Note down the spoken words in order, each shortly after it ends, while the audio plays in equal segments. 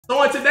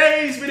So in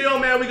today's video,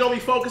 man, we're going to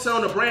be focusing on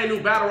the brand new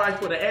battle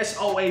rifle, the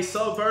SOA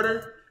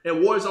Subverter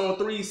in Warzone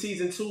 3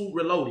 Season 2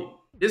 Reloaded.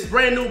 This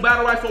brand new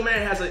battle rifle,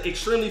 man, has an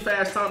extremely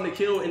fast time to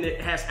kill, and it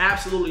has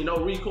absolutely no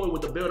recoil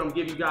with the build I'm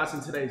giving you guys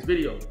in today's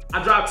video.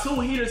 I dropped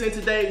 2 heaters in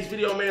today's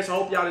video, man, so I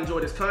hope y'all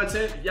enjoy this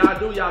content. If y'all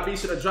do, y'all be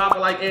sure to drop a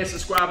like and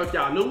subscribe if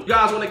y'all new. If you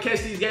guys want to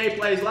catch these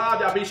gameplays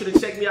live, y'all be sure to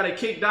check me out at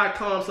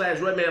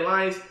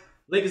kick.com/redmanalliance.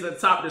 Link is at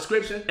the top of the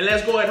description. And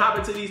let's go ahead and hop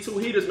into these 2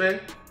 heaters, man.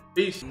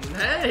 Peace.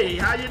 Hey,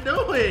 how you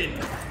doing?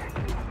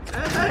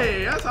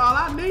 Hey, that's all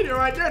I needed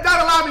right there. Now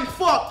the lobby's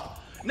fucked.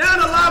 Now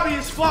the lobby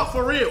is fucked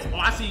for real. Oh,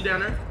 I see you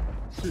down there.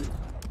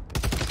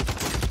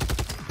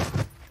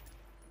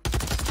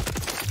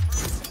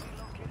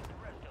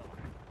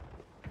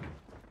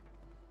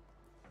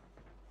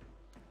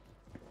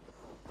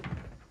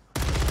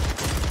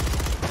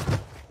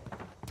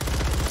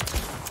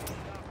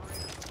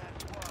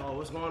 Oh,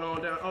 what's going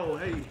on down? Oh,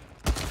 hey.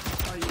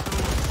 How you doing?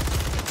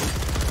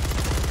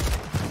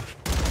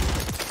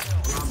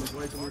 I'm just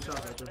way too many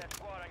shots right there.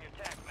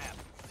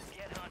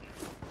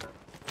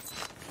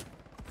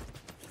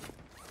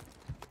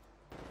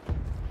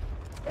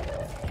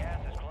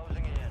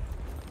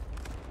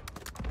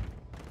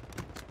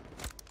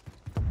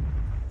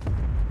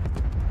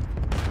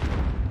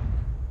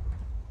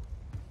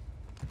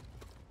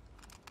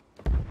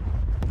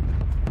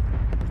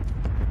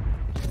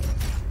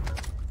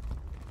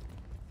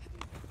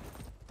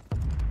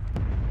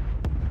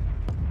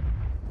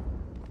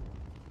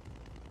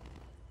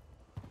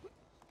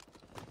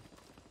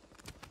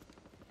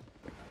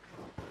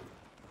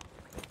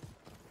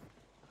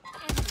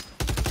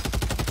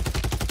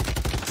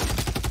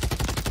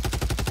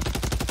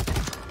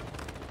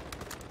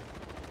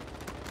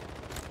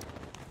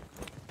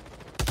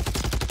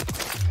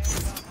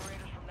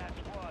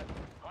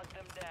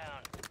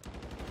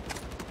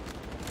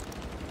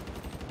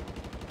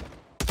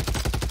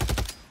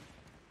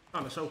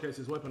 Trying to showcase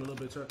his weapon a little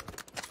bit, Chuck.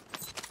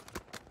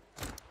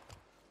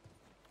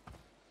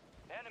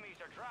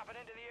 Enemies are dropping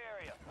into the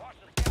area. Watch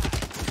the sky.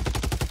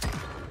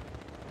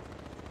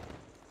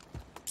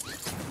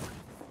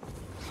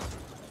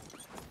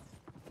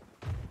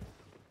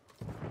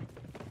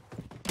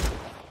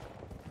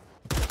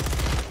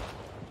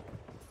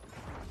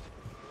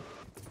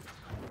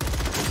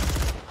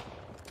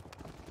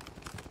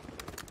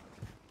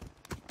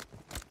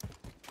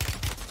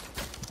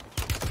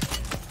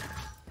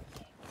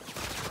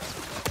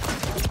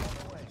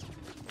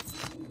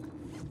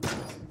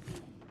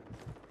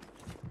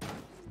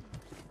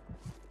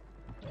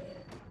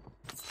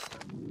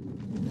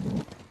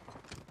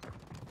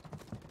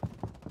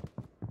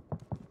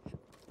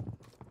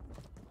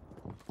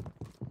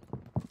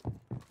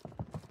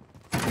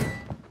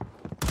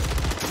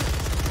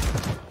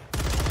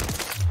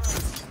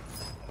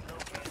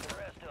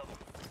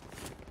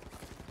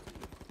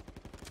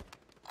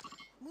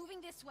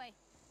 This way.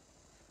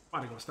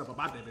 Probably gonna step up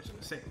out that bitch in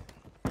a second.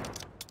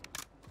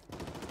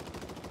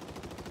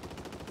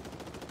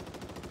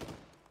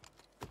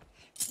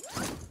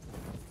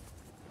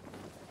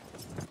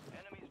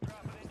 Enemies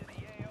dropping into the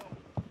AO.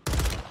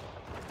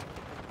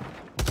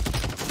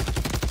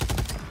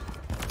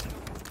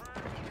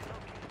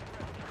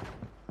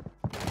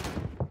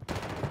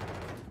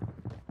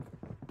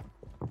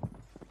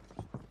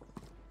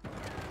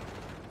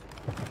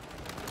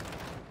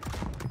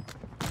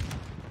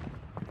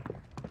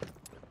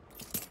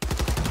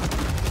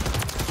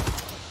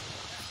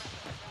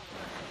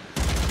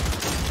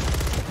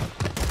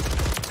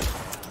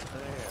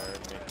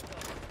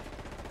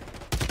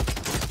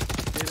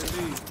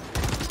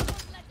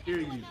 Hear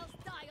you. Enemies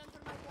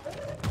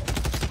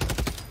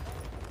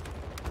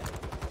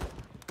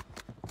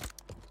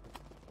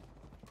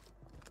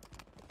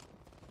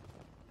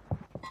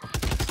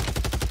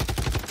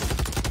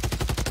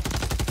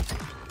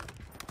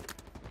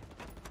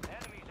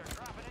are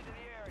dropping into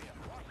the area.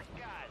 Watch the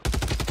skies.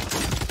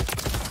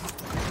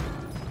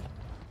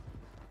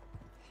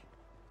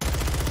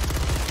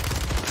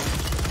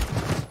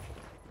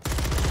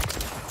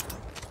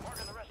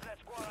 Marking the rest of that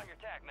squad on your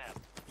tac map.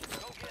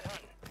 Go get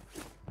hunting.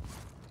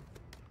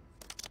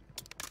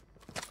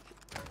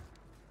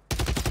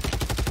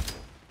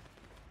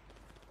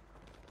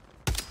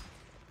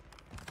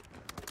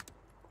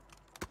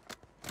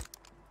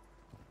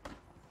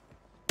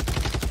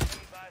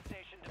 Enemy buy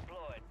station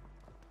deployed.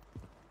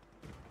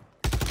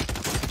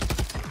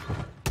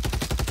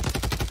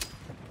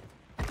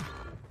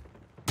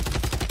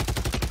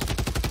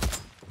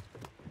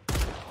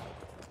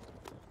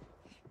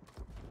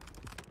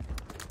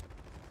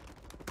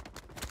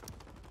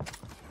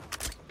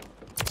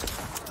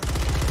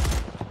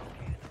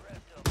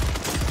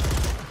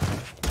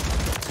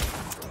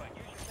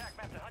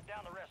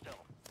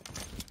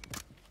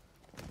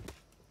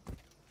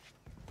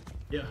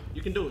 Yeah,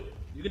 you can do it.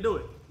 You can do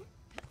it.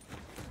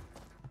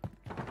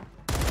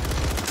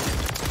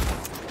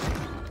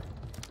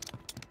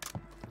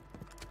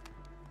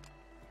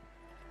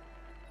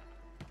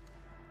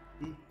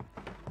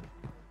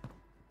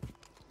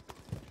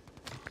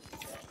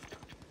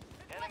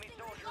 Enemy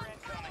soldier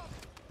incoming.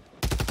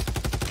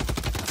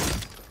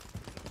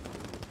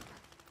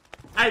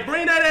 Hey,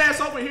 bring that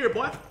ass over here,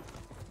 boy.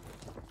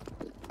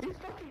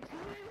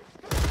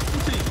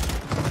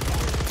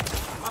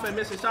 I've been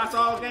missing shots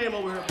all game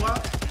over here, boy.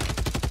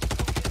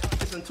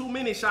 Missing too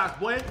many shots,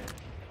 boy.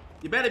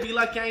 You better be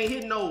lucky I ain't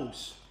hitting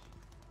those.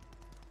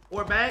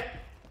 Or back.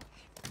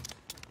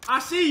 I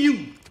see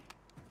you.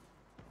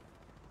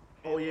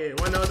 Oh yeah,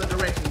 run the other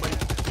direction, buddy.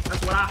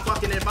 That's what I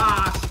fucking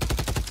advise.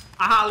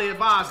 I highly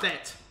advise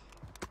that.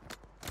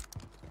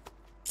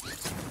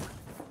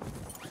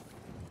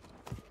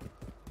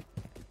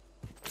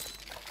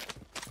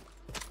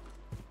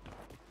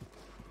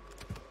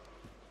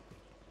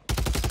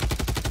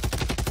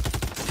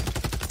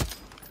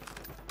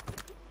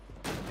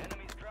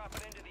 Enemies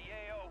dropping into the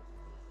AO.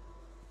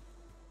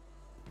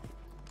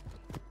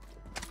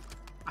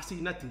 I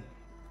see nothing.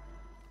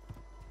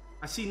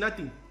 I see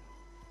nothing.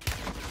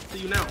 See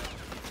you now.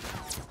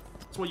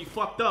 That's when you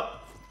fucked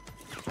up.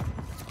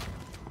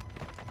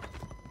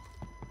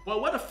 Well,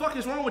 what the fuck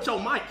is wrong with your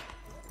mic?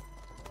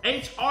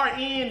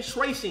 HRN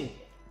tracing.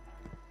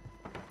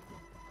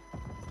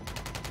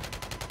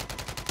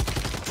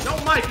 Your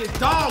mic is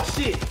dog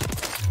shit.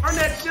 Turn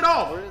that shit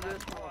off. Where is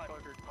this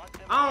motherfucker?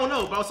 I don't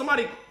know, bro.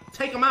 Somebody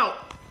take him out.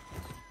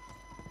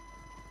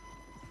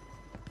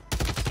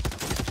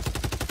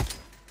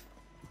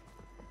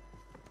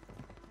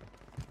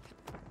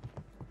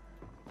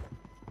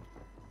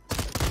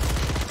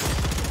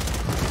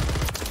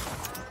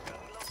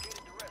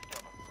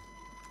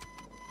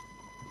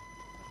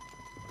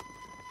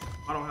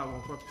 I don't have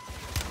one fuck.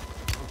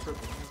 I'm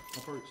tripping.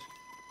 I'm first.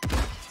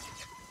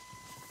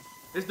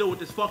 This dude with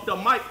this fucked up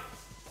mic,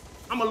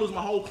 I'm gonna lose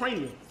my whole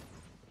cranium.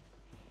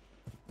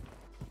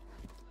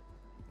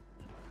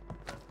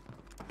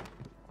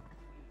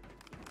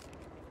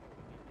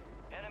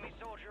 Enemy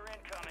soldier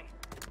incoming.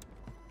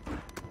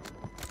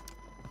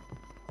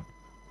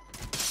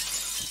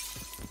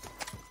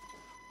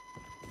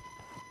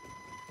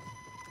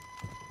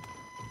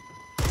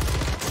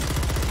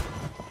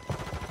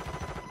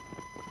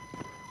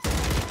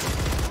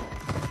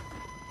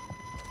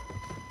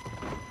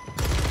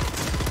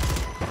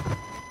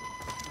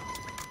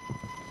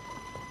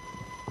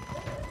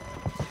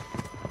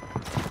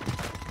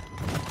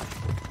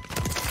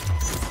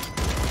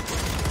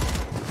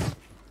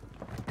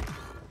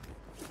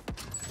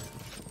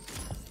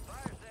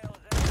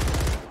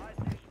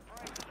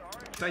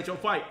 This ain't your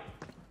fight.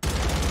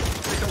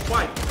 This ain't your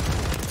fight.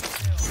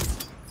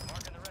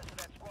 Marking the rest of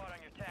that squad on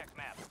your tac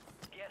map.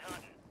 Get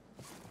hunting.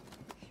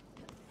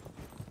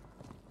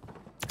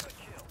 Good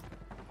kill.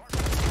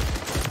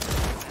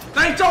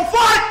 This ain't your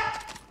fight!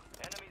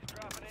 Enemies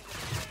dropping into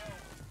the AO.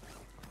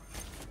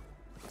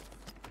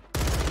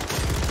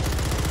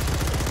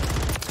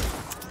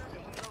 We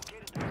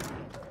located the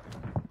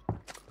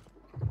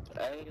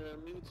I ain't gonna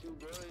mute you,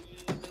 bro. You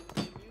didn't make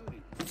me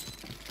muted.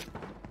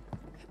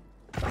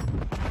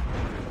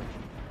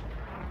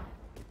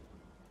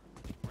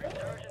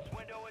 resurgence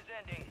window is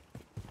ending.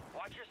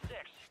 Watch your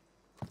six.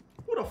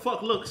 Who the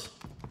fuck looks?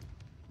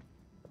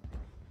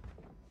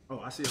 Oh,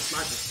 I see a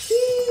sniper.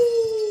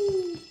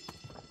 Woo!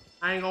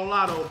 I ain't gonna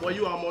lie though, boy.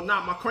 You almost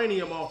knocked my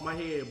cranium off my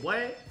head,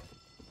 boy.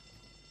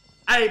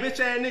 Hey, bitch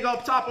ass nigga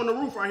up top on the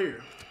roof right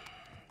here.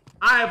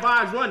 I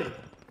advise running.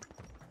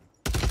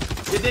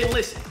 You didn't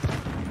listen.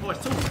 Oh,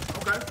 it's two.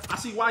 Okay. I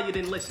see why you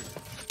didn't listen.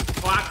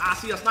 Oh, I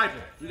see a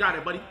sniper. You got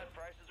it, buddy.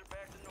 Prices are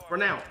back to normal. For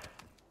now.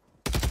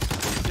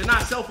 You're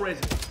not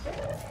self-resing.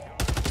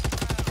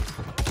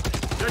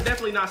 You're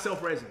definitely not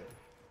self-resing.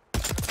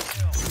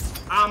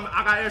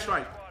 I got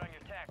airstrike. Squad on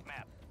your tac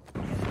map.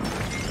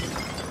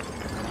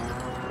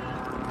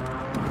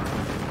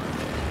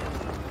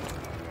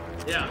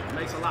 Yeah, it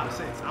makes a lot of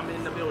sense. I'm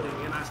in the building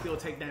and I still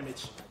take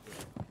damage.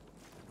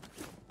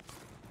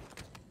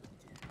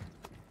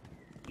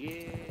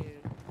 Yeah.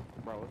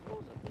 Bro, if it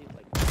was a thing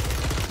like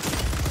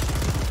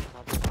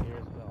here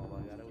as well, my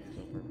god, that would be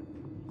so perfect.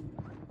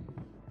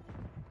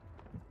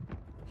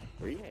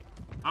 Where you at?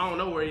 I don't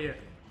know where he at.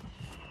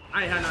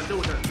 I ain't had nothing to do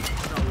with that.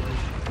 No way.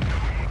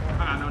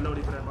 I got no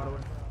noty for that, by the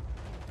way.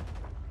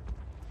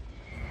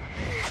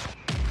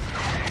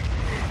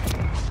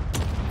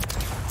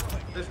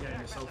 This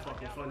game is so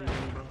fucking funny to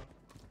me, bro.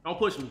 Don't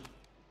push me.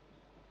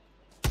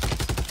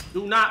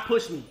 Do not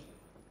push me.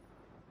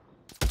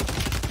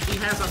 He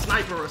has a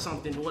sniper or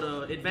something with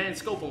an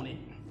advanced scope on it.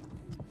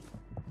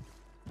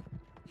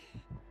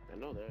 I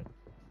know that.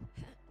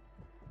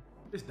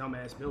 This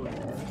dumbass building,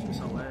 bro. This is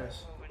so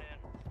ass. Moving in.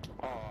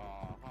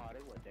 Oh,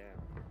 they went down.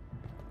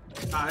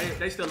 Ah,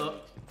 they still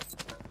up.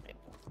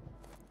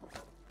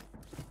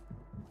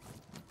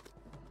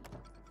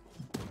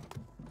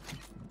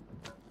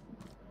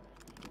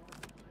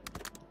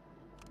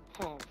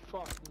 Oh,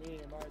 fuck me,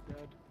 am I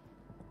dead?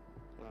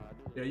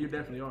 Yeah, you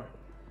definitely are.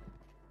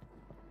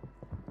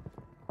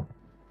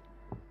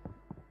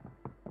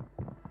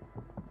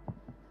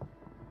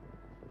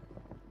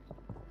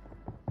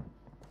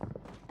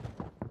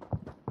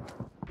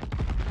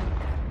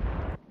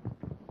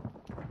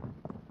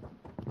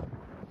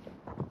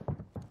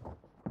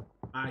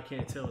 I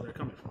can't tell where they're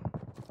coming from.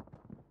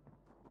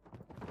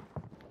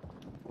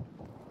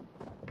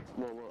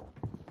 Whoa, whoa.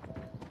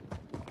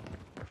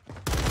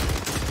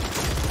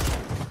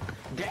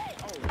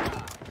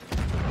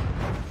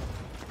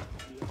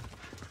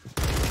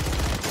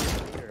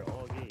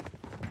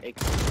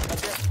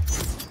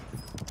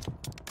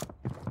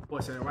 Boy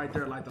said right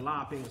there, like the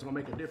live ping was gonna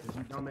make a difference,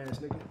 you dumbass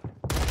nigga.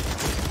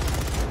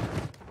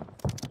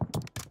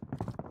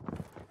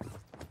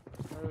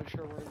 Not really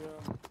sure where to go.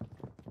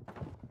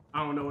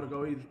 I don't know where to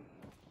go either.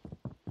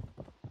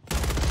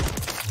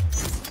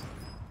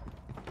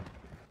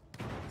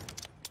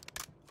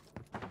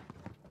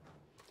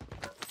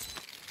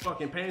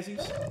 Fucking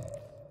pansies.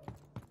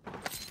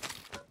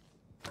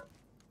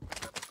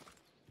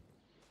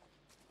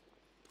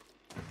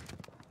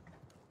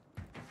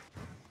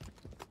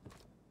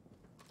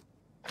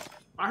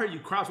 I heard you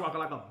crouch walking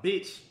like a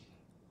bitch.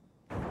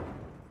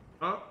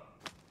 Huh?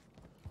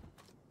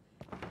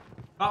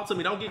 Talk to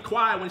me. Don't get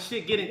quiet when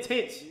shit get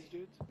intense. These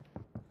dudes?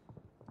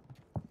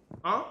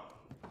 Huh?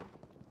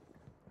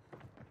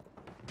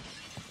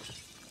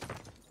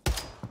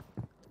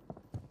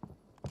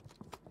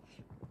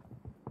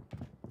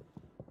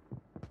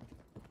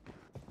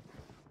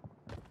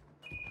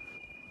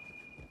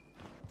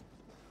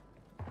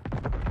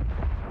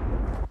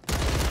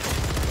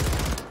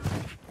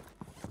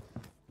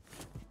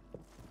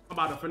 I'm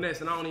about to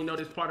finesse and I don't even know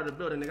this part of the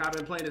building. Nigga, I've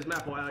been playing this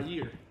map for a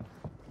year.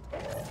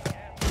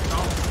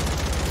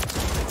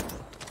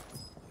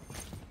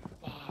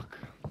 Fuck.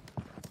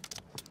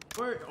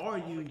 Where are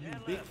you, you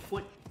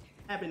Bigfoot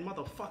having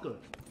motherfucker?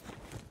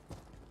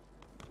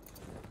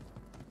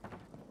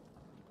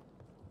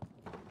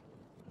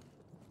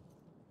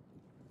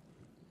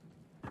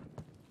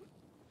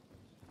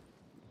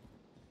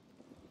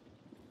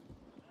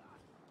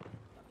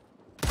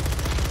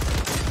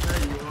 There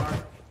you are.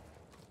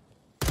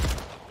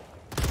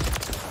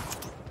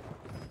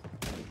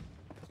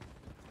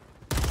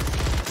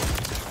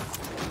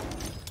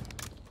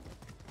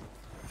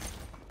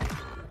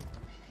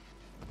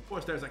 Of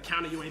course, there's a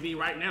counter UAV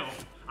right now.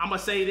 I'ma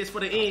say this for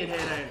the end,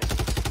 head ass.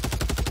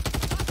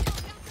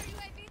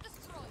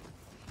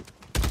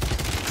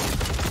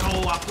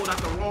 Oh, I pulled out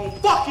the wrong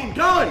fucking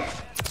gun!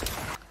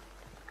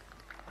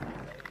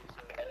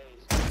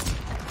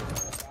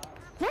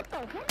 What the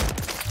heck?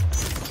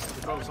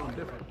 Oh, something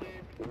different.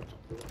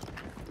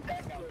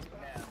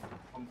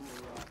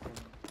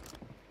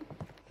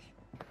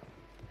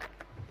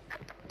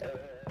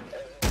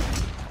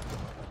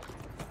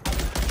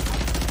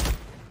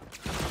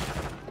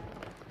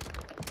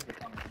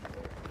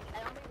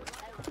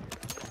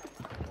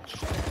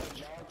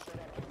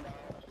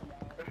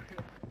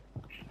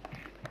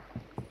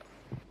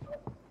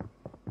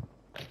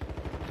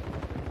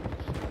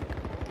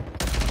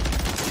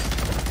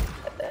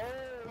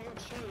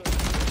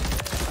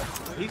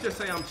 He just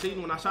say I'm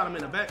cheating when I shot him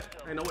in the back.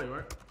 Ain't no way,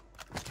 right?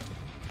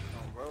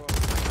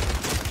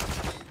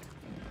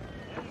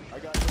 I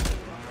got you.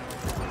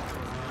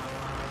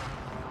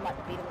 I'm about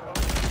to beat him up.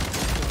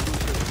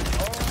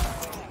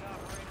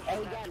 Oh,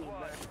 he got me, bro.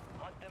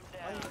 Hunt them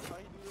How you down. do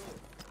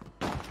that?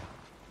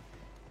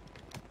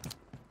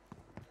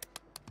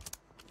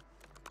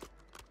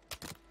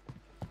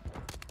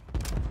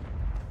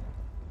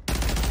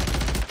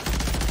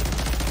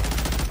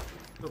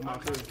 Look my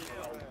kid.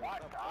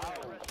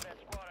 The rest of that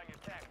squad on your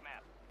attack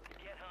map.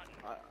 Get hunting.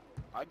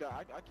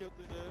 I killed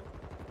this dude.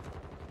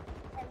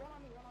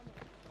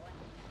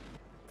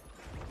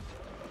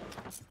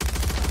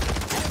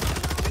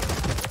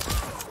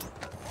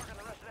 Marking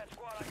the rest of that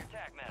squad on your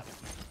attack map.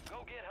 Go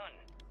get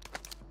hunting.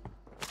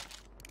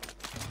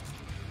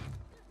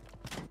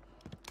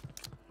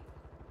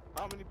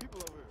 How many people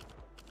over here?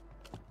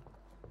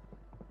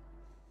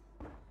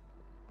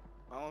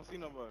 I don't see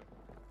nobody.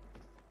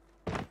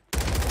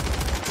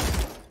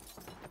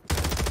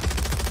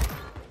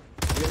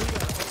 Yeah, we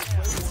got a whole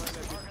playboy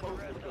that gets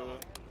posted, cuz.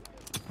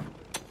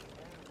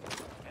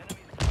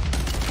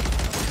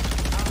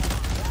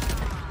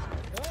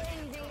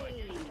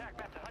 Attack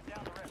map to hunt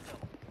down the rest of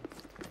them.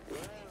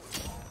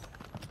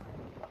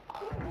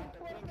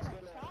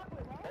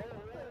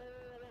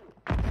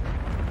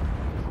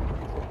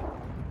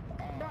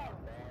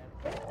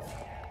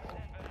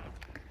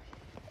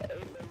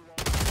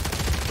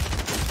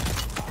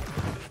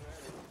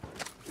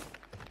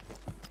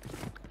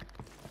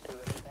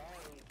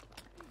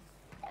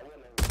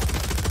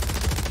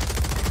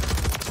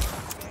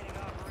 Remaining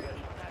operators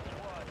from that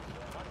squad.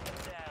 Hunt them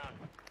down.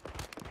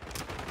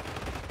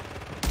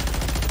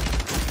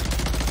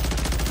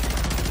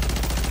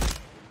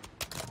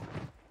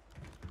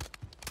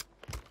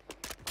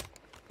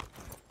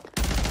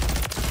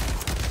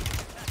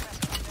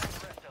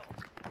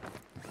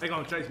 They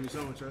gonna chase me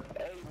soon, Chuck.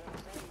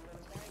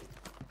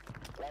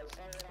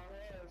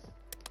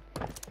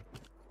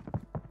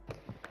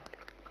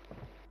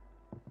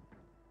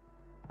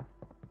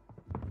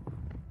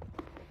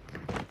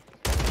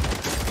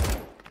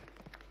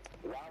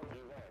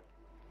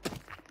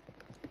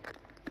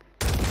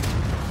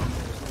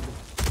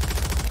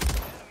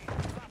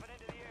 Dropping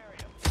into the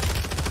area.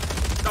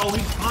 Oh,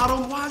 he's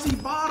bottom? Why is he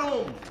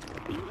bottom?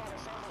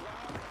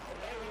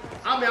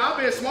 I mean, I've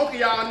been smoking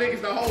y'all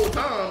niggas the whole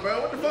time,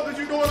 bro. What the fuck is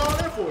you doing all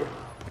that for?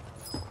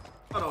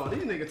 Hold on,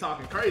 these niggas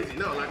talking crazy.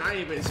 No, like I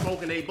ain't been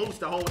smoking they boots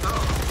the whole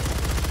time.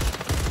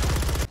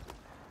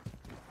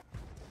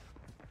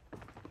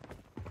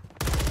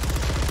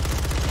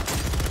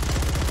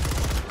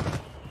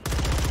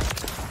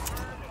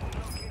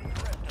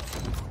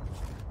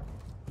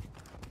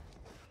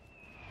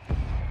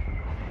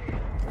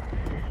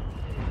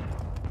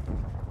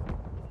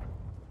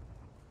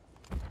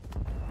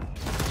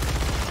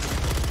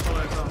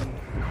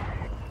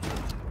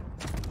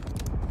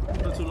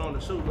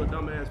 shoot, little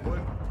dumbass boy.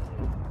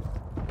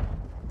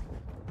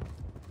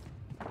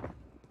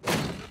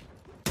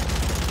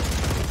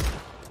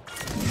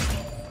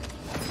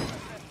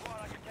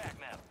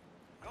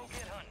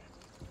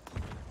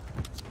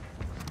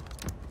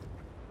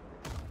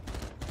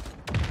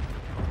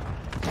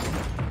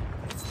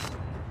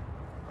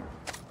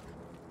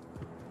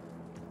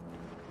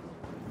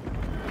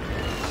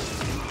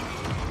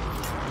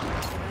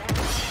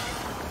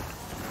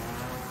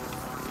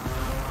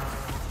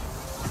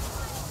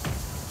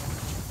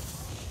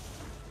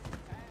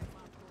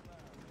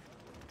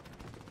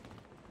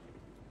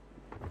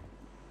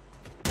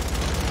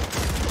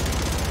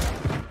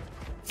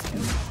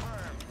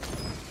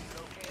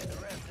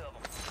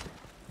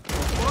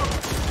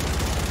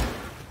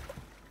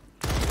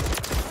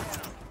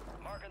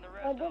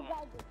 Oh, this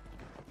guy just...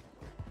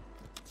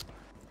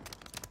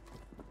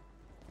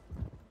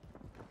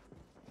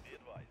 Be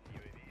advised,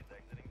 UAV is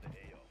exiting the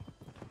AO.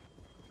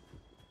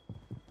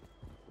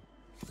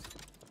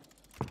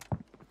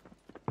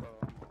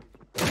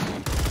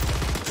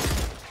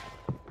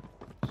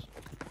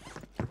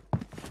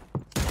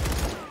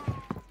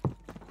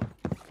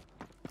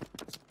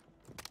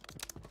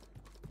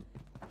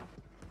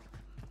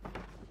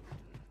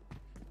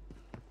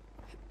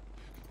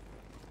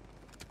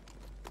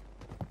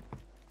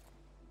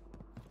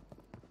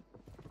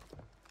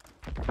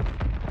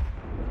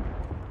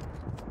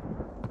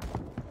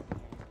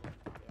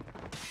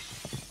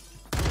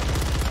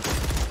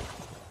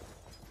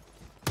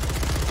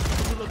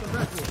 You looking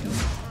back for?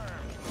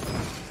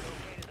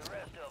 Located the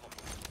rest of them.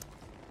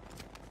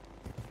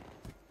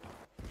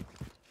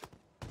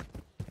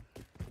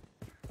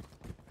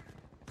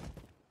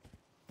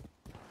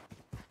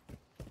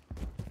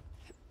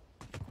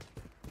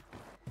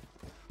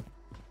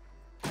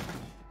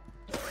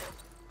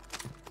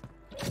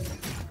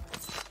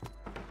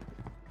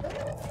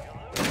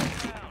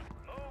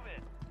 Move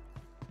it.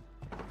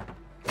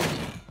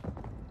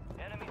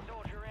 Enemy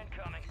soldier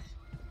incoming.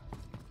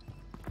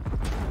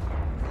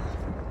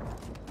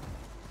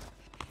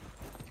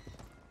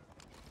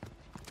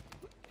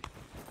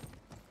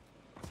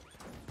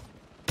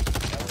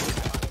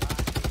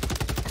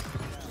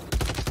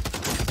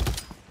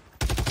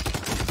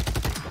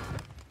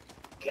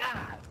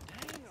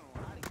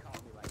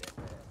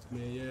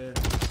 Man, yeah.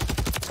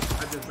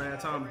 That's just bad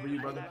timing for you,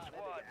 brother.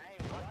 Squad,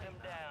 hunt them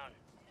down.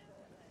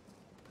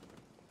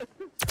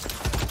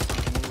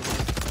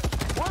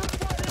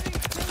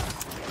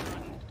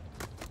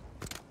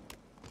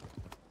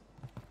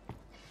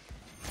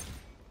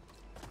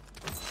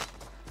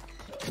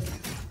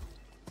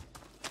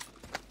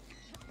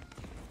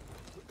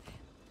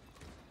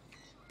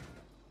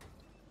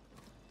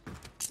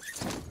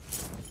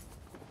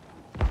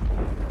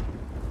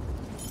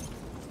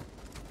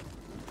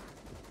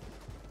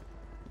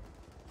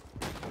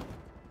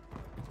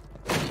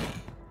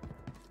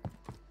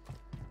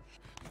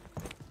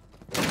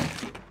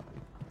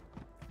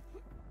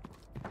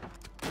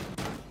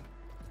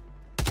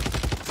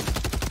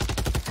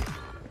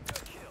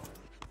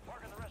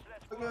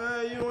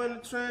 Okay, you in the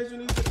trench, you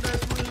need the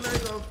best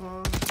relays off,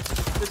 huh?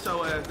 Get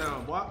your ass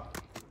down, boy.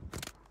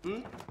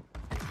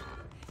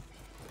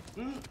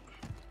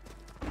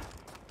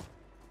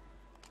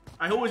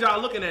 Alright, who was y'all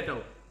looking at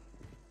though?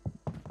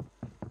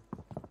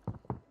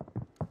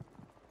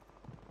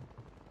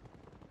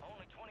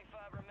 Only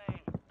 25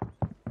 remain.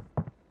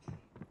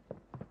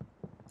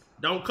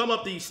 Don't come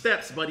up these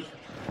steps, buddy.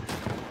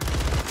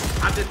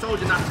 I just told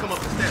you not to come up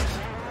the steps.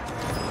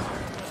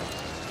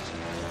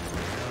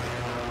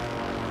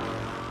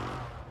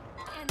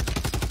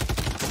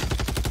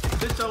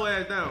 Sit your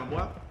ass down,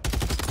 boy.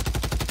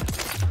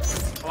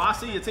 Oh, I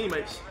see your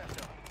teammates. Fire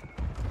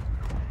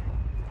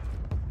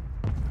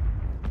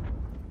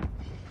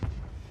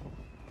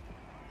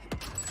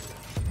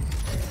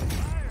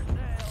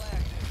sale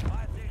action.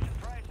 Buy station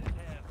prices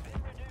have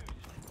been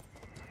reduced.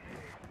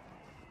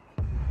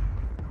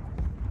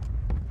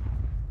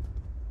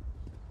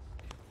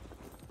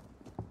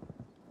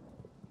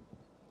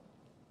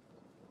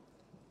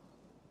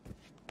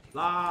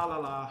 La la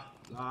la.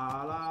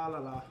 La la la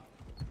la.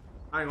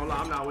 I ain't gonna lie,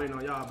 I'm not waiting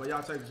on y'all, but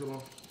y'all taking too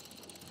long.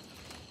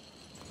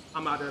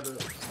 I'm out there to...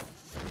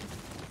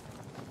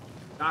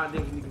 Y'all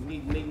niggas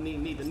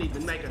need to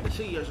make a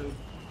decision.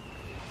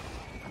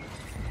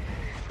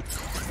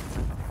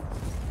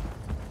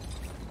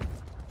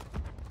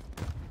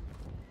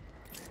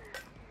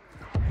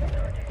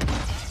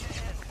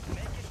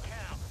 Make it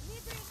count.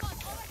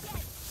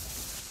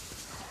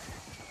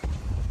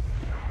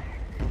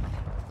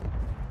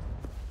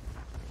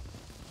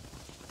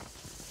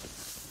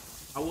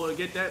 I would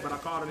get that, but I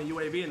caught it in the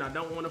UAV and I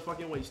don't want to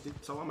fucking waste it,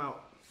 so I'm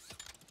out.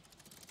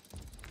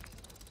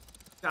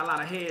 Got a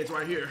lot of heads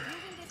right here.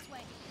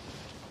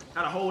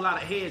 Got a whole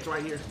lot of heads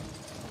right here.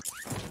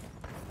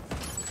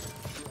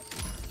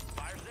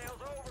 Fire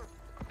sale's over.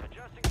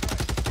 Adjusting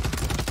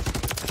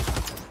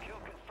price. Kill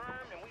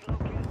confirmed and we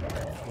located the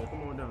rest of Oh,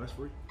 come on down, that's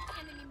free.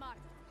 Enemy marked.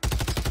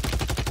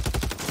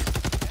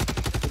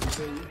 Did you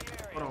see you?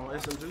 Hold on,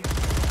 SMG.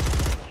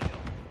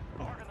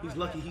 Oh, he's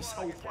lucky, he's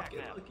so fucking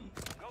lucky.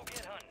 Go get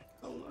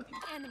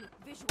Enemy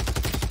visual.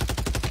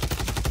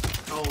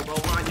 Oh, bro,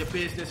 mind your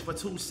business for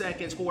 2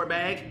 seconds, whore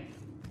bag.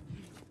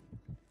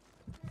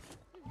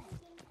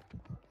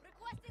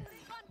 Requesting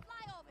recon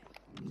flyover.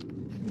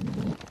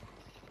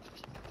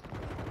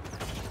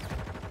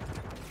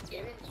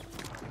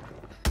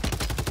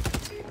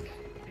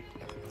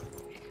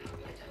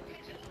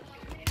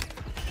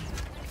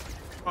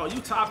 Oh,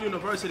 you top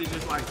university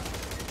just like,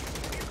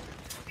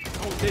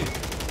 oh, dick.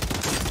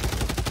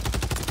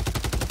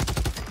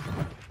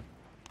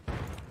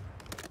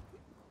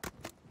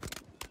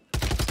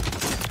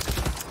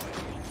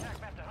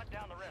 Attack map to hunt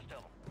down the rest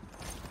of them.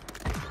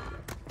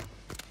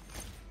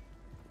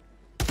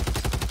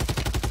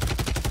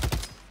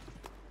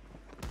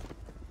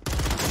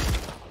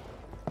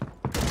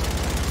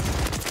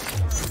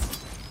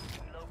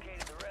 We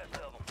located the rest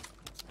of them.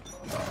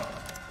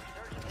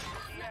 Resurgence is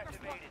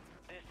deactivated.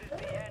 This is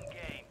the end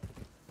game.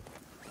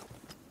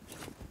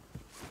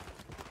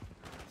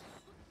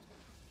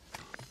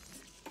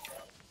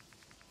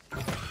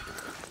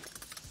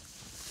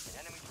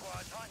 Enemy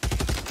squad's hunting you.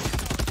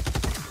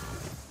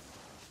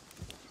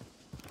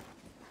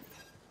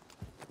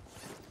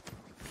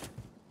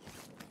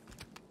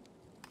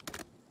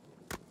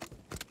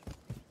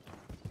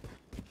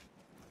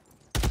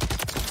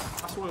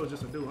 I swear it was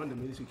just a dude under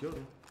me. She killed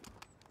him.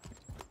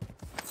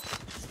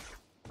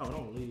 Oh,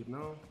 don't leave,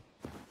 no.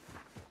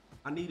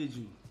 I needed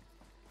you.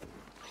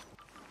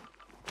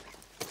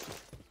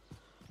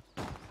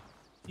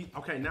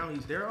 Okay, now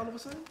he's there all of a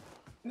sudden?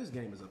 This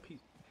game is a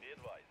piece. Be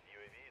advised,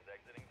 UAV is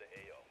exiting the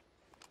AO.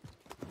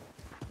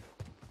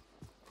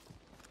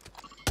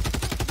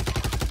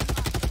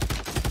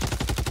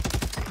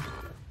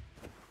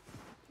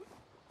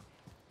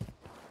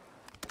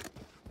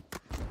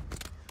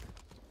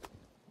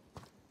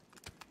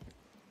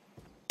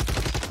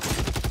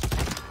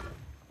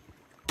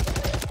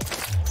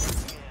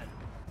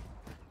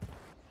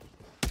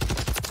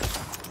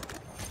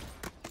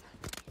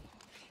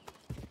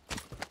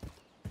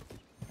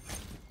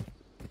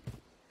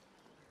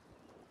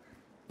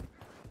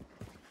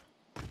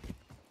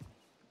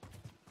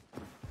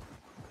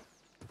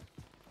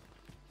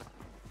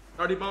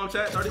 Dirty bomb,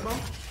 chat, dirty bomb.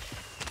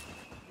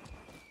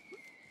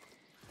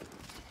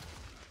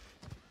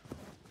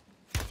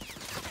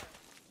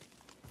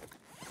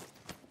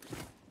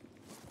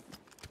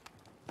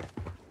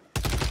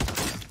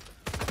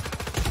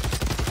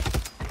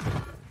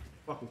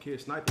 Fucking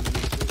kid sniping me.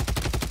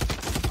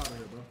 Out of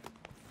here, bro.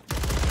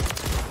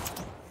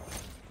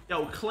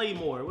 Yo,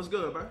 Claymore, what's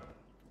good, bro?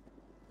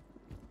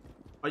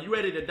 Are you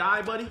ready to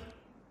die, buddy?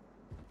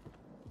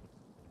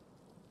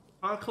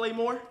 Huh,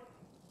 Claymore?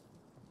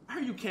 How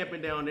are you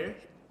camping down there?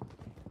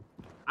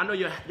 I know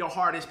your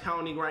heart is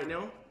pounding right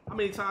now. How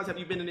many times have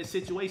you been in this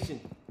situation?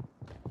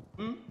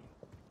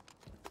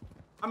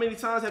 How many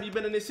times have you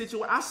been in this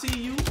situation? I see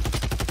you.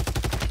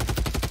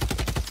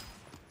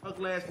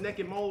 Ugly ass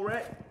naked mole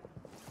rat.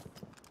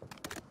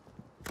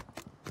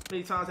 How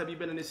many times have you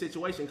been in this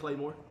situation,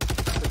 Claymore?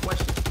 That's the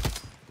question.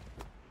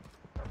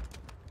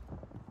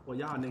 Well,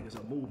 y'all niggas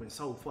are moving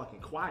so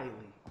fucking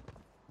quietly.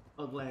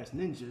 Ugly ass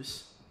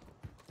ninjas.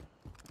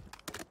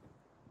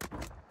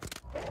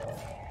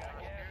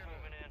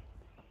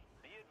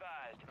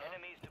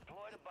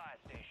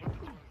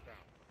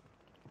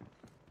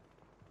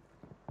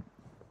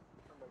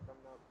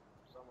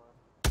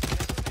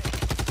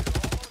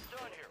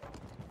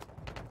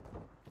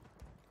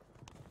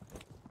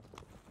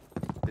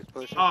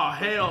 Oh,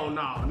 hell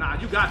no. Nah,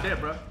 you got that,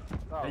 bro.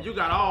 Yeah, you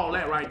got all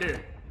that right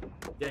there.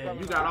 Yeah,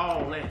 you got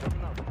all that.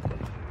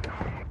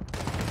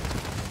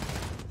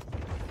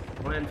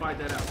 Go ahead and fight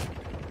that out.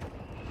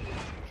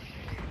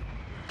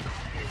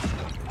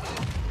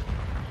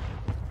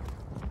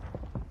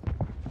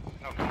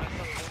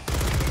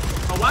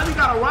 Oh, why you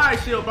got a riot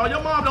shield, bro?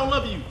 Your mom don't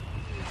love you.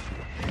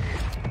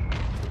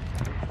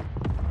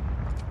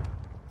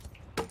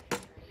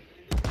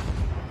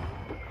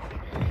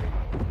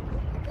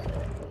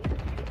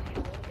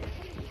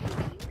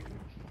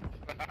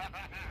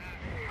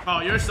 Oh,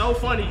 you're so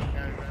funny.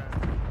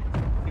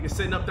 Nigga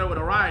sitting up there with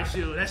a riot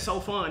shield. That's so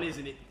fun,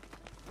 isn't it?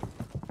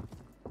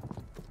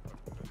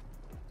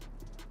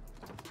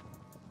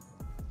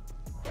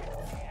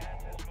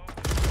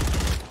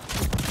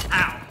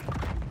 Ow.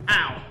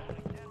 Ow.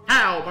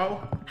 How,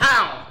 bro?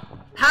 How?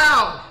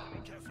 How?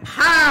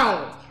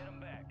 How?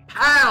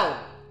 How?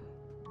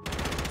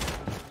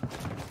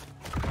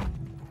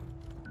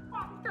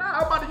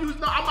 I'm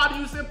about to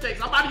use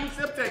Semtex. I'm about to use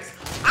Semtex.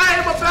 I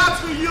am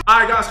about to use. All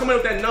right, guys, coming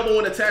with that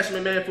 #1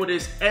 attachment, man, for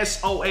this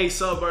SOA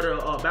Subverter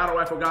battle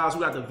rifle, guys.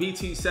 We got the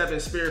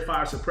VT7 Spirit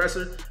Fire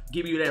Suppressor,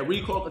 give you that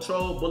recoil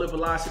control, bullet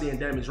velocity, and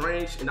damage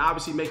range, and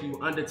obviously make you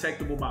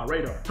undetectable by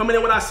radar. Coming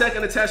in with our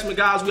second attachment,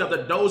 guys, we have the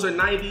Dozer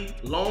 90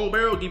 Long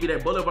Barrel, give you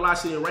that bullet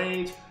velocity and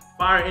range,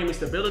 fire aiming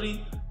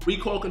stability,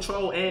 recoil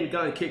control, and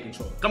gun kick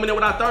control. Coming in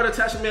with our third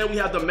attachment, man, we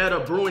have the Meta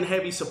Brewing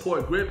Heavy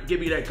Support Grip,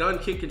 give you that gun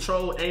kick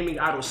control, aiming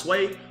idle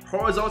sway,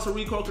 horizontal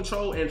recoil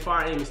control, and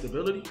fire aiming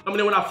stability. I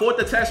mean, when our fourth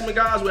attachment,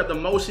 guys, we have the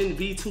motion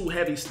V2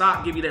 heavy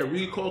stock, give you that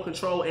recoil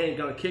control and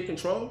gun kick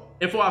control.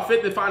 And for our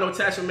fifth and final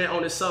attachment, man,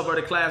 on this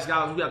Subverter class,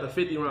 guys, we got the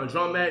 50 round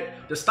drum mag.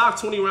 The stock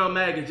 20 round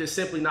mag is just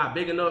simply not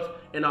big enough.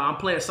 And I'm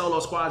playing solo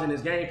squads in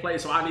this gameplay,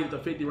 so I needed the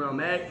 50 round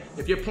mag.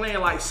 If you're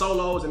playing like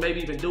solos and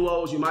maybe even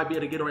duos, you might be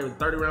able to get away with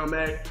 30 round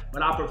mag,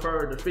 but I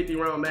prefer the 50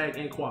 round mag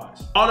in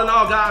quads. All in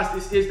all, guys,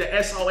 this is the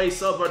SOA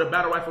Subverter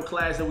battle rifle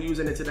class that we're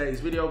using in today's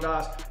video,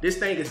 guys. This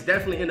thing is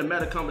definitely in the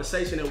meta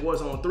conversation in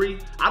WARZONE 3.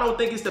 I don't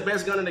think it's the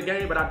best gun in the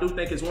game, but I do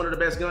think it's one of the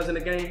best guns in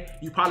the game.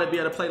 You probably be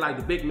able to play like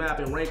the big map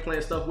and rank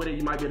playing stuff with it.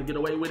 You might be able to get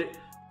away with it,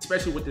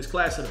 especially with this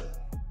class setup.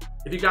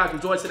 If you guys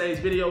enjoyed today's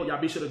video, y'all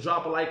be sure to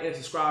drop a like and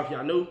subscribe if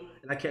y'all new.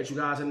 And I catch you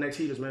guys in the next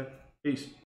heaters, man. Peace.